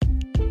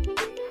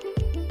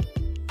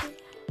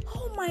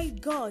my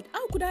God,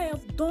 how could I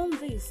have done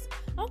this?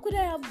 How could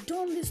I have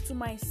done this to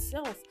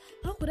myself?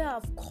 How could I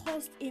have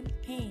caused him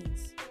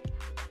pains?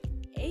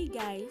 Hey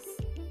guys,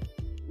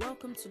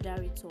 welcome to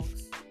Darry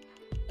Talks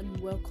and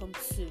welcome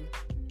to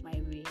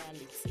my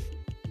reality.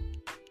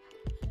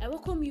 I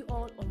welcome you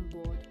all on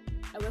board.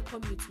 I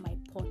welcome you to my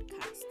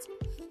podcast.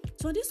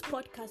 So on this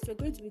podcast, we're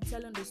going to be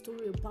telling the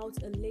story about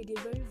a lady, a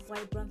very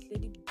vibrant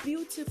lady,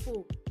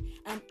 beautiful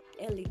and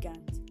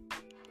elegant,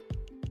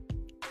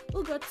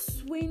 who got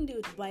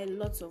swindled by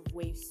lots of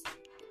waves.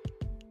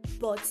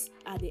 But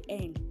at the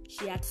end,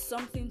 she had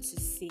something to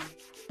say.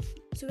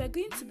 So we're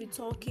going to be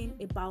talking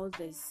about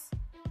this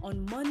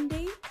on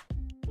Monday,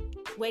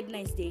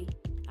 Wednesday,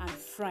 and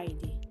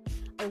Friday.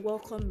 I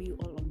welcome you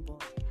all on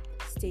board.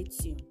 Stay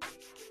tuned.